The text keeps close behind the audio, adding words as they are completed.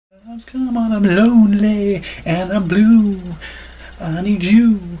Come on, I'm lonely and I'm blue. I need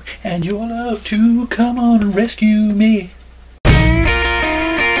you and your love to come on and rescue me.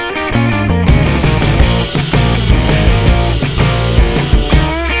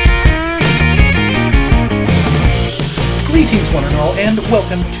 Greetings one and all, and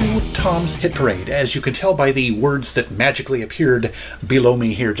welcome to Tom's Hit Parade. As you can tell by the words that magically appeared below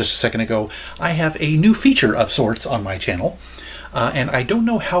me here just a second ago, I have a new feature of sorts on my channel. And I don't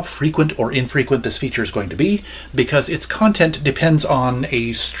know how frequent or infrequent this feature is going to be, because its content depends on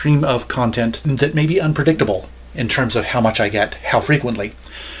a stream of content that may be unpredictable in terms of how much I get, how frequently.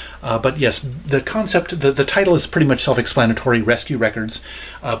 But yes, the concept, the title is pretty much self-explanatory, Rescue Records,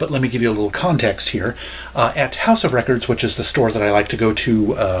 but let me give you a little context here. At House of Records, which is the store that I like to go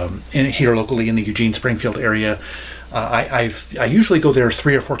to here locally in the Eugene-Springfield area, I usually go there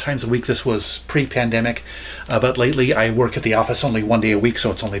 3 or 4 times a week. This was pre-pandemic, but lately I work at the office only 1 day a week,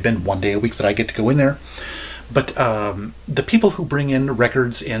 so it's only been 1 day a week that I get to go in there. But the people who bring in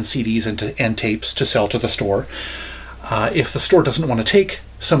records and CDs and tapes to sell to the store, if the store doesn't want to take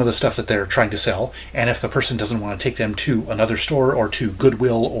some of the stuff that they're trying to sell, and if the person doesn't want to take them to another store or to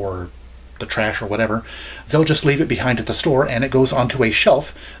Goodwill or the trash or whatever, they'll just leave it behind at the store, and it goes onto a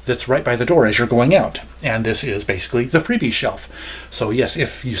shelf that's right by the door as you're going out. And this is basically the freebie shelf. So yes,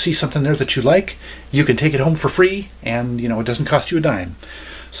 if you see something there that you like, you can take it home for free, and it doesn't cost you a dime.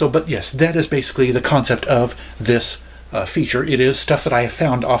 So, but yes, that is basically the concept of this feature. It is stuff that I have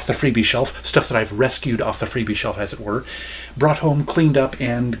found off the freebie shelf, stuff that I've rescued off the freebie shelf, as it were, brought home, cleaned up,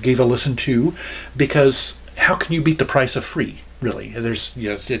 and gave a listen to, because how can you beat the price of free? Really,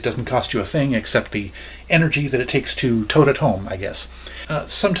 it doesn't cost you a thing except the energy that it takes to tote it home, I guess.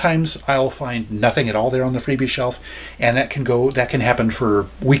 Sometimes I'll find nothing at all there on the freebie shelf, and that can happen for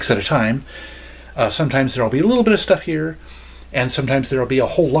weeks at a time. Sometimes there'll be a little bit of stuff here, and sometimes there'll be a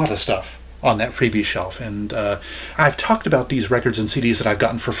whole lot of stuff on that freebie shelf. And I've talked about these records and CDs that I've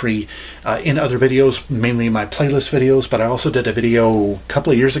gotten for free in other videos, mainly my playlist videos, but I also did a video a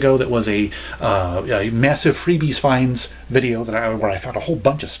couple of years ago that was a massive freebies finds video where I found a whole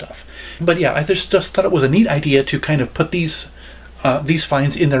bunch of stuff. But yeah, I just thought it was a neat idea to kind of put these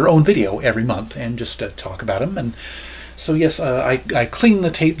finds in their own video every month and just talk about them. And so yes, I clean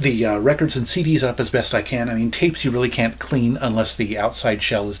the records and CDs up as best I can. I mean, tapes you really can't clean unless the outside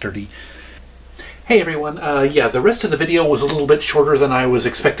shell is dirty. Hey everyone, yeah, the rest of the video was a little bit shorter than I was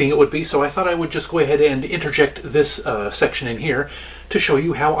expecting it would be, so I thought I would just go ahead and interject this section in here to show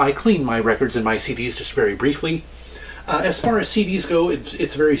you how I clean my records and my CDs just very briefly. As far as CDs go,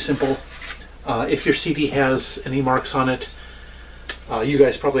 it's very simple. If your CD has any marks on it, you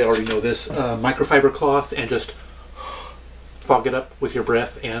guys probably already know this, microfiber cloth, and just fog it up with your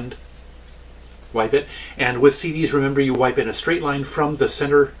breath and wipe it. And with CDs, remember, you wipe in a straight line from the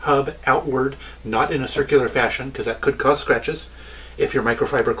center hub outward, not in a circular fashion, because that could cause scratches if your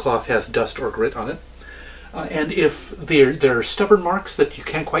microfiber cloth has dust or grit on it. And if there are stubborn marks that you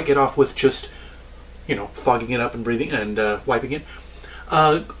can't quite get off with just, fogging it up and breathing and wiping it,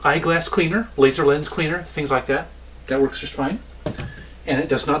 eyeglass cleaner, laser lens cleaner, things like that, that works just fine. And it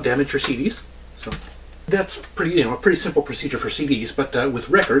does not damage your CDs. So that's pretty, a pretty simple procedure for CDs. But with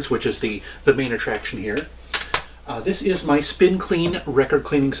records, which is the main attraction here, this is my Spin Clean record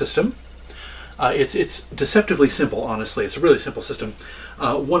cleaning system. It's deceptively simple, honestly. It's a really simple system.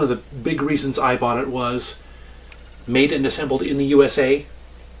 One of the big reasons I bought it was made and assembled in the USA.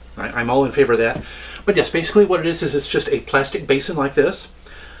 I'm all in favor of that. But yes, basically what it is it's just a plastic basin like this.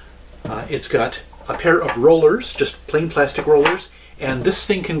 It's got a pair of rollers, just plain plastic rollers. And this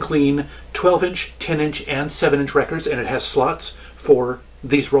thing can clean 12-inch, 10-inch, and 7-inch records, and it has slots for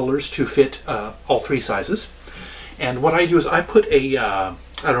these rollers to fit all 3 sizes. And what I do is I put a, I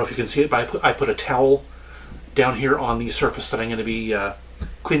don't know if you can see it, but I put a towel down here on the surface that I'm going to be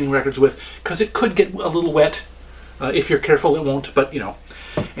cleaning records with, because it could get a little wet. If you're careful, it won't, but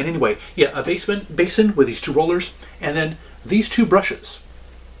And anyway, yeah, a basin with these 2 rollers, and then these 2 brushes,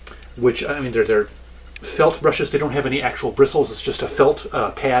 which, I mean, they're felt brushes. They don't have any actual bristles. It's just a felt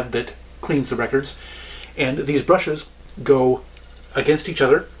pad that cleans the records. And these brushes go against each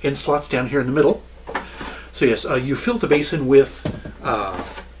other in slots down here in the middle. So yes, you fill the basin with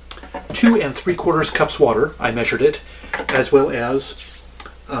 2 3/4 cups water. I measured it, as well as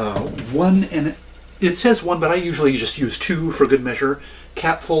 1 and it says 1, but I usually just use 2 for good measure,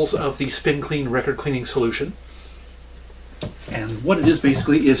 capfuls of the Spin Clean record cleaning solution. And what it is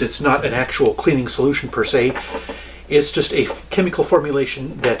basically is it's not an actual cleaning solution per se. It's just a chemical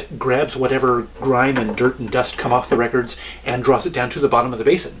formulation that grabs whatever grime and dirt and dust come off the records and draws it down to the bottom of the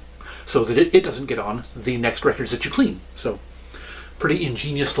basin so that it doesn't get on the next records that you clean. So Pretty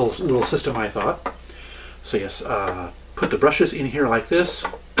ingenious little system, I thought. So yes, put the brushes in here like this,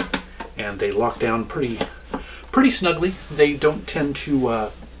 and they lock down pretty snugly. They don't tend to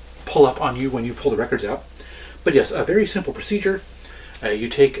pull up on you when you pull the records out. But yes, a very simple procedure. You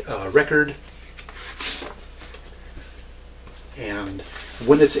take a record, and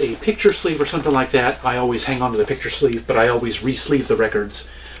when it's a picture sleeve or something like that, I always hang on to the picture sleeve, but I always re-sleeve the records,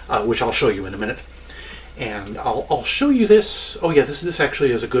 which I'll show you in a minute. And I'll show you this. Oh yeah, this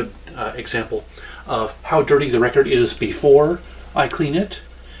actually is a good example of how dirty the record is before I clean it.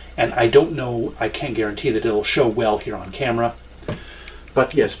 And I don't know, I can't guarantee that it'll show well here on camera.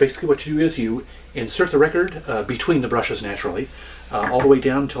 But yes, basically what you do is you insert the record between the brushes naturally, all the way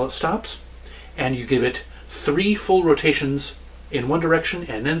down until it stops, and you give it 3 full rotations in one direction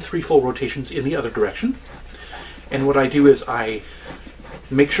and then 3 full rotations in the other direction. And what I do is I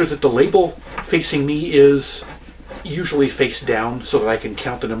make sure that the label facing me is usually face down so that I can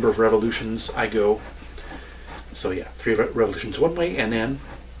count the number of revolutions I go. So yeah, 3 revolutions one way and then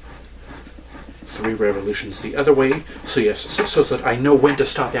 3 revolutions the other way. So yes, so that I know when to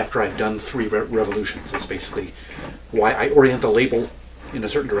stop after I've done 3 revolutions. That's basically why I orient the label in a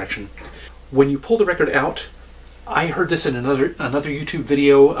certain direction. When you pull the record out, I heard this in another YouTube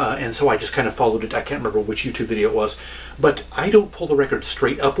video, and so I just kind of followed it. I can't remember which YouTube video it was, but I don't pull the record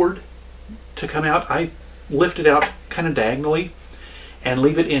straight upward to come out. I lift it out kind of diagonally and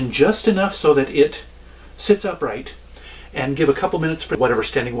leave it in just enough so that it sits upright, and give a couple minutes for whatever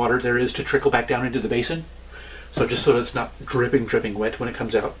standing water there is to trickle back down into the basin. So just so that it's not dripping wet when it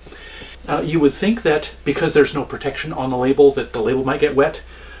comes out. You would think that because there's no protection on the label that the label might get wet,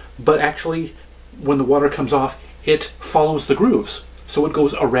 but actually when the water comes off, it follows the grooves, so it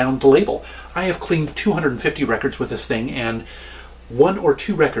goes around the label. I have cleaned 250 records with this thing, and 1 or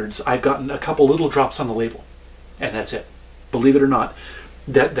 2 records I've gotten a couple little drops on the label, and that's it. Believe it or not,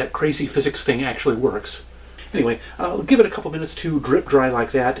 that crazy physics thing actually works. Anyway, I'll give it a couple minutes to drip dry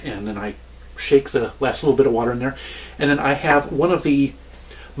like that, and then I shake the last little bit of water in there. And then I have one of the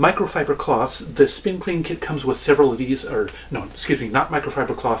microfiber cloths. The Spin Clean kit comes with several of these, or no, excuse me, not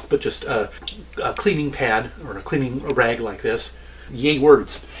microfiber cloth, but just a cleaning pad or a cleaning rag like this. Yay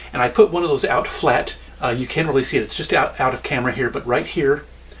words. And I put one of those out flat. You can't really see it. It's just out of camera here, but right here,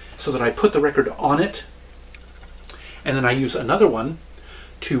 so that I put the record on it. And then I use another one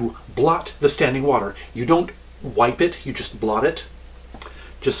to blot the standing water. You don't wipe it, you just blot it,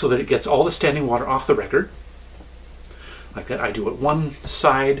 just so that it gets all the standing water off the record. Like that. I do it one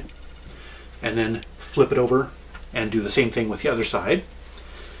side and then flip it over and do the same thing with the other side.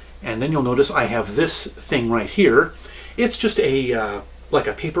 And then you'll notice I have this thing right here. It's just a like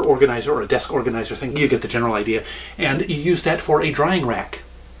a paper organizer or a desk organizer thing. You get the general idea. And you use that for a drying rack.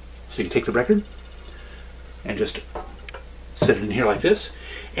 So you take the record and just set it in here like this,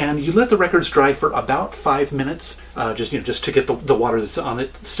 and you let the records dry for about 5 minutes, just to get the water that's on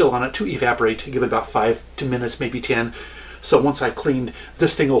it, still on it, to evaporate. Give it about 5 minutes, maybe 10. So once I've cleaned,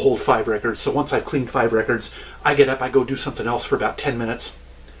 this thing will hold 5 records. So once I've cleaned 5 records, I get up, I go do something else for about 10 minutes,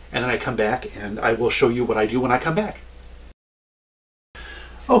 and then I come back, and I will show you what I do when I come back.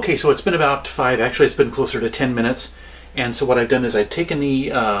 Okay, so it's been about 5, actually it's been closer to 10 minutes, and so what I've done is I've taken the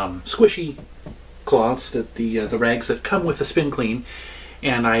squishy cloths, the rags that come with the Spin Clean,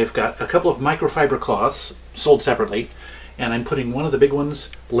 and I've got a couple of microfiber cloths sold separately, and I'm putting one of the big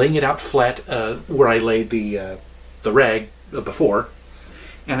ones, laying it out flat where I laid the rag before,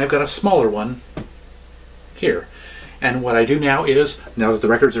 and I've got a smaller one here. And what I do now is, now that the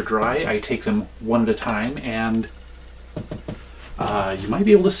records are dry, I take them one at a time, and you might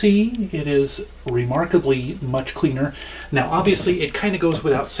be able to see it is remarkably much cleaner. Now obviously it kind of goes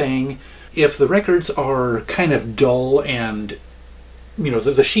without saying, if the records are kind of dull and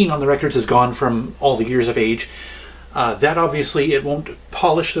the sheen on the records is gone from all the years of age, that obviously it won't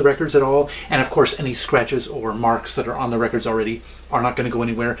polish the records at all, and of course any scratches or marks that are on the records already are not going to go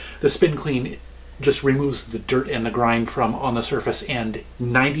anywhere. The Spin Clean just removes the dirt and the grime from on the surface, and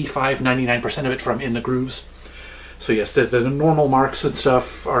 95–99% of it from in the grooves. So yes, the normal marks and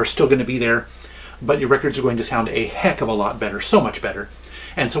stuff are still going to be there, but your records are going to sound a heck of a lot better, so much better.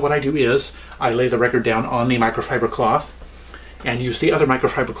 And so what I do is I lay the record down on the microfiber cloth and use the other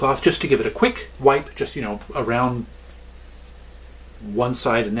microfiber cloth just to give it a quick wipe, just around one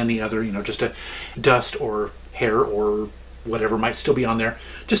side and then the other, just a dust or hair or whatever might still be on there,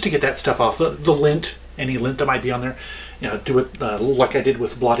 just to get that stuff off. The lint, any lint that might be on there, do it like I did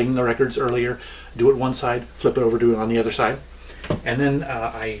with blotting the records earlier. Do it one side, flip it over, do it on the other side. And then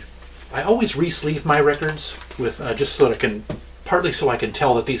I always re-sleeve my records with just so that I can, partly so I can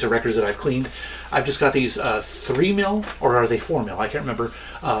tell that these are records that I've cleaned. I've just got these 3 mil, or are they 4 mil? I can't remember.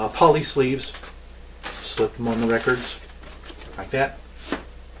 Poly sleeves. Slip them on the records like that,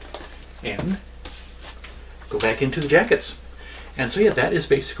 and go back into the jackets. And so yeah, that is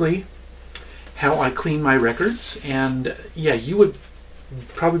basically how I clean my records. And yeah, you would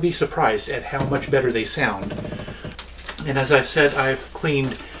probably be surprised at how much better they sound. And as I've said, I've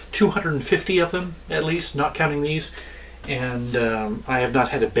cleaned 250 of them at least, not counting these, and I have not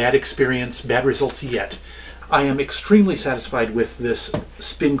had a bad experience, bad results yet. I am extremely satisfied with this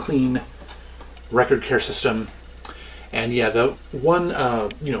Spin Clean record care system. And yeah, the one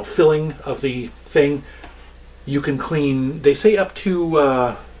filling of the thing, you can clean, they say up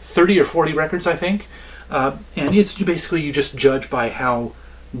to 30 or 40 records, I think. And it's basically, you just judge by how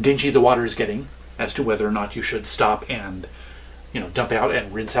dingy the water is getting as to whether or not you should stop and dump out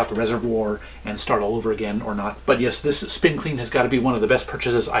and rinse out the reservoir and start all over again or not. But yes, this Spin Clean has got to be one of the best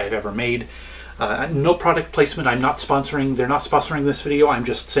purchases I have ever made. No product placement. I'm not sponsoring. They're not sponsoring this video. I'm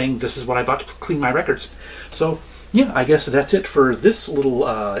just saying this is what I bought to clean my records. So yeah, I guess that's it for this little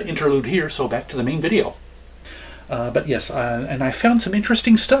interlude here. So back to the main video. But yes, and I found some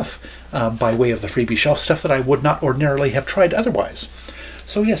interesting stuff by way of the freebie shelf, stuff that I would not ordinarily have tried otherwise.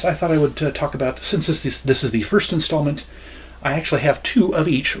 So yes, I thought I would talk about, since this is the first installment, I actually have 2 of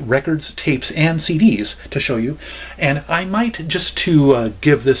each, records, tapes, and CDs to show you. And I might, just to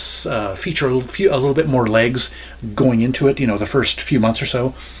give this feature a little bit more legs going into it, the first few months or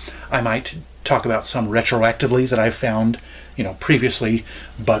so, I might talk about some retroactively that I've found, previously.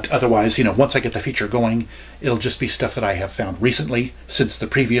 But otherwise, once I get the feature going, it'll just be stuff that I have found recently since the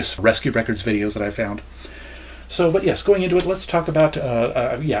previous Rescue Records videos that I found. So, but yes, going into it, let's talk about,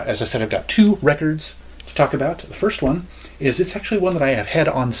 yeah, as I said, I've got 2 records to talk about. The first one is, it's actually one that I have had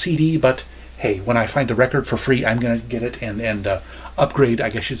on CD, but hey, when I find a record for free, I'm going to get it and upgrade, I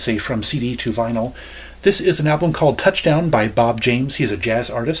guess you'd say, from CD to vinyl. This is an album called Touchdown by Bob James. He's a jazz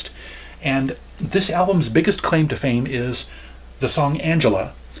artist. And this album's biggest claim to fame is the song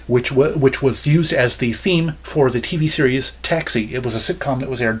Angela, which was used as the theme for the TV series Taxi. It was a sitcom that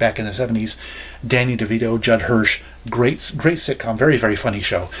was aired back in the 70s. Danny DeVito, Judd Hirsch, great sitcom, very, very funny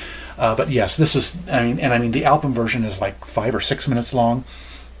show. But yes, this is, I mean, the album version is like 5 or 6 minutes long.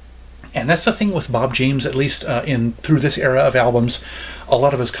 And that's the thing with Bob James, at least through this era of albums. A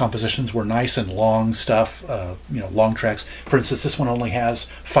lot of his compositions were nice and long stuff, long tracks. For instance, this one only has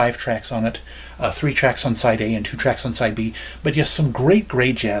 5 tracks on it, 3 tracks on side A and 2 tracks on side B. But yes, some great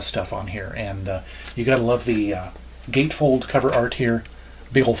jazz stuff on here. And you gotta love the gatefold cover art here,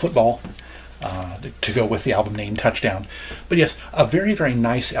 big old football, to go with the album name Touchdown. But yes, a very, very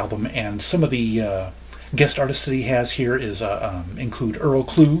nice album. And some of the guest artists that he has here is include Earl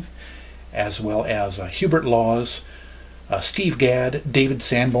Klugh, as well as Hubert Laws, Steve Gadd, David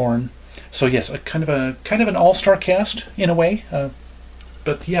Sanborn. So yes, a kind of an all-star cast in a way.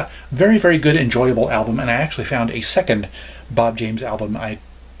 But yeah, very, very good, enjoyable album. And I actually found a second Bob James album. I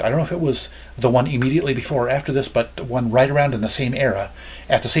don't know if it was the one immediately before or after this, but one right around in the same era.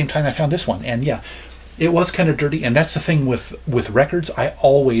 At the same time I found this one. And yeah, it was kind of dirty, and that's the thing with records. I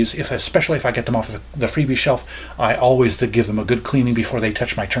always, especially if I get them off the freebie shelf, I always give them a good cleaning before they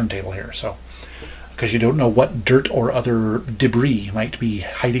touch my turntable here. So, because you don't know what dirt or other debris might be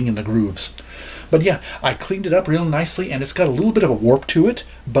hiding in the grooves. But yeah, I cleaned it up real nicely, and it's got a little bit of a warp to it,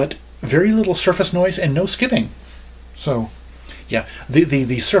 but very little surface noise and no skipping. So, yeah,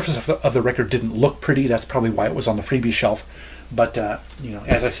 the surface of the record didn't look pretty. That's probably why it was on the freebie shelf. But,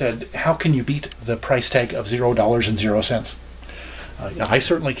 as I said, how can you beat the price tag of $0.00? I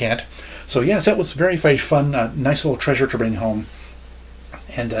certainly can't. So, yeah, that was very, very fun. Nice little treasure to bring home.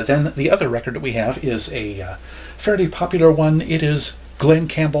 And then the other record that we have is a fairly popular one. It is Glenn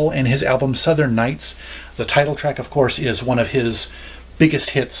Campbell and his album Southern Nights. The title track, of course, is one of his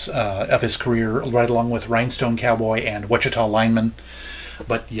biggest hits of his career, right along with Rhinestone Cowboy and Wichita Lineman.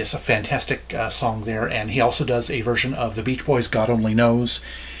 But yes, a fantastic song there. And he also does a version of the Beach Boys' God Only Knows,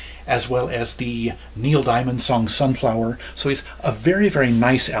 as well as the Neil Diamond song Sunflower. So it's a very, very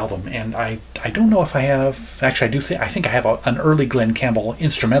nice album. And I don't know if I have, actually I think I have an early Glenn Campbell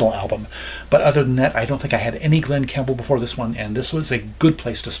instrumental album. But other than that, I don't think I had any Glenn Campbell before this one, and this was a good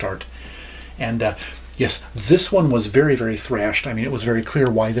place to start. And yes, this one was very, very thrashed. I mean, it was very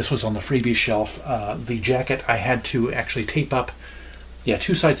clear why this was on the freebie shelf. The jacket I had to actually tape up. Yeah,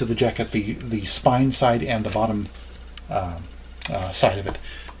 2 sides of the jacket, the spine side and the bottom side of it,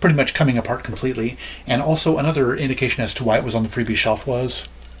 pretty much coming apart completely. And also another indication as to why it was on the freebie shelf was,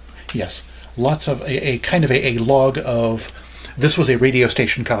 yes, lots of a kind of a log of, this was a radio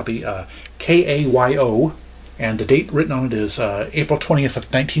station copy, KAYO, and the date written on it is April 20th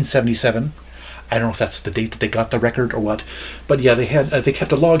of 1977. I don't know if that's the date that they got the record or what, but yeah, they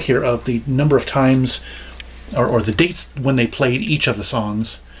kept a log here of the number of times or the dates when they played each of the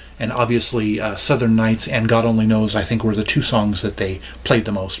songs. And obviously Southern Nights and God Only Knows, I think, were the two songs that they played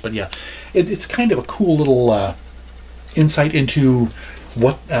the most. But yeah, it's kind of a cool little insight into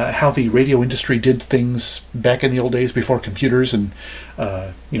what how the radio industry did things back in the old days before computers and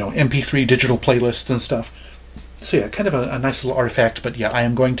MP3 digital playlists and stuff. So yeah, kind of a nice little artifact. But yeah,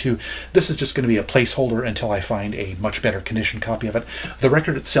 this is just going to be a placeholder until I find a much better condition copy of it. The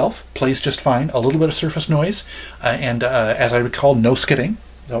record itself plays just fine, a little bit of surface noise, and as I recall, no skipping.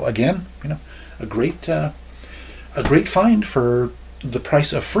 So again, a great find for the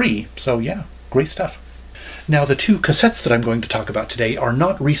price of free. So yeah, great stuff. Now the two cassettes that I'm going to talk about today are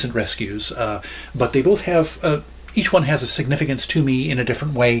not recent rescues, but they both have, each one has a significance to me in a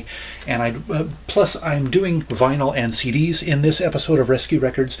different way. And plus I'm doing vinyl and CDs in this episode of Rescue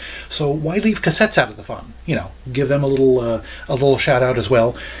Records, so why leave cassettes out of the fun? Give them a little shout out as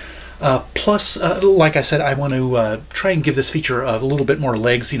well. Plus, like I said, I want to try and give this feature a little bit more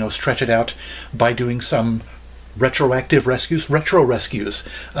legs, stretch it out by doing some retro rescues,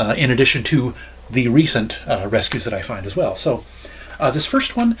 in addition to the recent rescues that I find as well. So this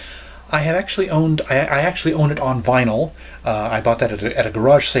first one I actually own it on vinyl. I bought that at a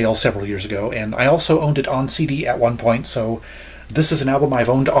garage sale several years ago, and I also owned it on CD at one point. So this is an album I've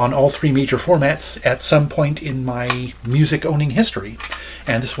owned on all three major formats at some point in my music owning history.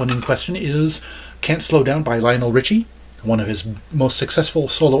 And this one in question is Can't Slow Down by Lionel Richie, one of his most successful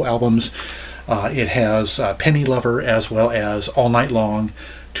solo albums. It has Penny Lover as well as All Night Long,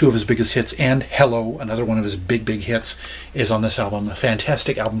 two of his biggest hits, and Hello, another one of his big hits, is on this album. A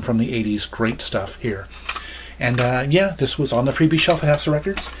fantastic album from the 80s, great stuff here. And yeah, this was on the freebie shelf at House of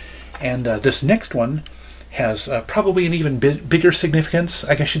Records. And this next one has probably an even bigger significance,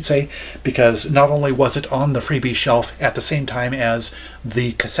 I guess you'd say, because not only was it on the freebie shelf at the same time as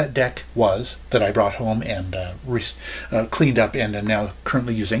the cassette deck was that I brought home and cleaned up and am now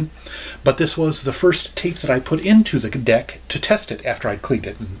currently using, but this was the first tape that I put into the deck to test it after I'd cleaned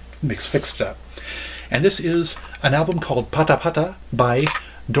it and fixed it up. And this is an album called Pata Pata by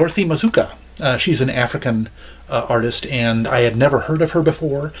Dorothy Mazuka. She's an African artist, and I had never heard of her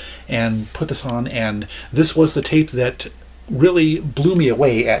before, and put this on, and this was the tape that really blew me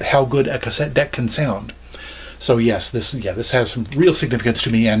away at how good a cassette deck can sound. So yes, this has some real significance to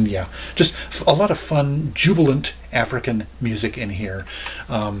me, and yeah, just a lot of fun, jubilant African music in here.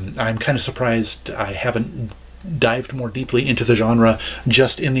 I'm kind of surprised I haven't dived more deeply into the genre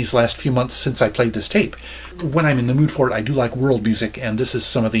just in these last few months since I played this tape. When I'm in the mood for it, I do like world music, and this is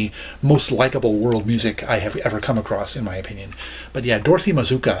some of the most likable world music I have ever come across, in my opinion. But yeah, Dorothy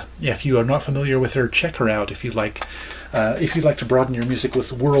Mazuka, if you are not familiar with her, check her out if you'd like to broaden your music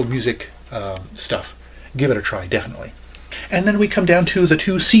with world music stuff. Give it a try, definitely. And then we come down to the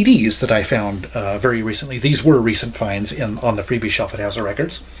two CDs that I found very recently. These were recent finds on the freebie shelf at House of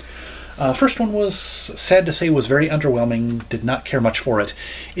Records. First one was, sad to say, was very underwhelming, did not care much for it.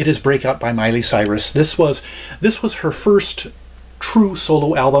 It is Breakout by Miley Cyrus. This was her first true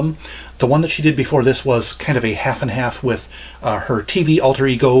solo album. The one that she did before this was kind of a half and half with her TV alter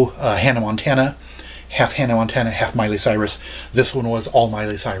ego, Hannah Montana. Half Hannah Montana, half Miley Cyrus. This one was all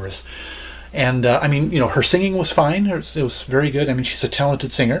Miley Cyrus. And I mean, her singing was fine. It was very good. I mean, she's a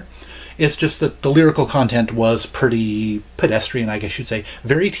talented singer. It's just that the lyrical content was pretty pedestrian, I guess you'd say.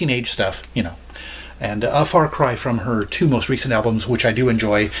 Very teenage stuff, And a far cry from her two most recent albums, which I do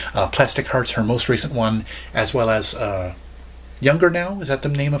enjoy. Plastic Hearts, her most recent one, as well as Younger Now. Is that the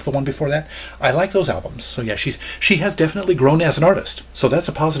name of the one before that? I like those albums. So yeah, she has definitely grown as an artist. So that's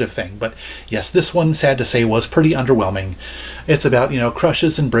a positive thing. But yes, this one, sad to say, was pretty underwhelming. It's about,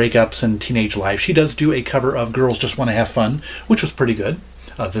 crushes and breakups and teenage life. She does do a cover of Girls Just Want to Have Fun, which was pretty good.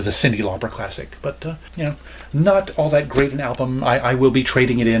 The Cyndi Lauper classic, but not all that great an album. I will be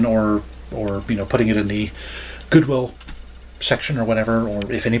trading it in or putting it in the Goodwill section or whatever,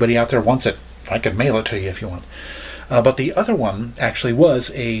 or if anybody out there wants it, I can mail it to you if you want. But the other one actually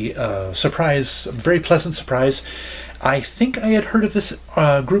was a surprise, very pleasant surprise. I think I had heard of this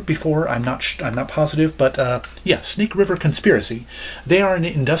group before. I'm not positive, but yeah, Snake River Conspiracy. They are an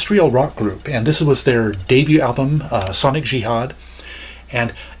industrial rock group, and this was their debut album, Sonic Jihad.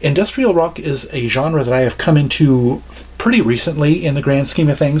 And industrial rock is a genre that I have come into pretty recently in the grand scheme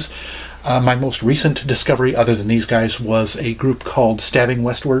of things. My most recent discovery, other than these guys, was a group called Stabbing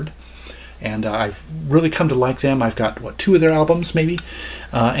Westward. And I've really come to like them. I've got, two of their albums, maybe?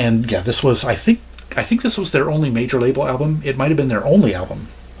 And yeah, this was, I think this was their only major label album. It might have been their only album.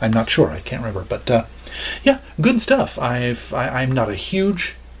 I'm not sure. I can't remember. But yeah, good stuff. I'm not a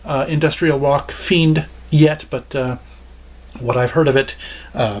huge industrial rock fiend yet, but what I've heard of it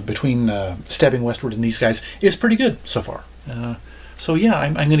between Stabbing Westward and these guys is pretty good so far. So yeah,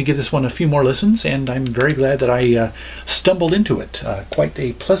 I'm going to give this one a few more listens, and I'm very glad that I stumbled into it. Quite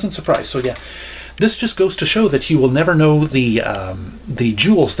a pleasant surprise. So yeah, this just goes to show that you will never know the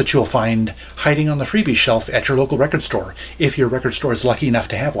jewels that you'll find hiding on the freebie shelf at your local record store, if your record store is lucky enough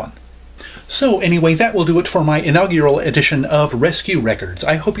to have one. So anyway, that will do it for my inaugural edition of Rescue Records.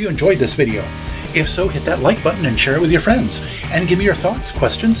 I hope you enjoyed this video. If so, hit that like button and share it with your friends. And give me your thoughts,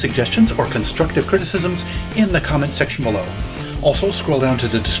 questions, suggestions, or constructive criticisms in the comment section below. Also, scroll down to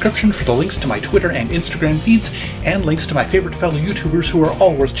the description for the links to my Twitter and Instagram feeds, and links to my favorite fellow YouTubers who are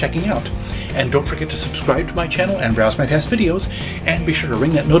all worth checking out. And don't forget to subscribe to my channel and browse my past videos, and be sure to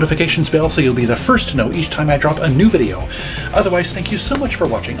ring that notifications bell so you'll be the first to know each time I drop a new video. Otherwise, thank you so much for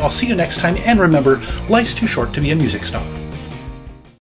watching. I'll see you next time, and remember, life's too short to be a music snob.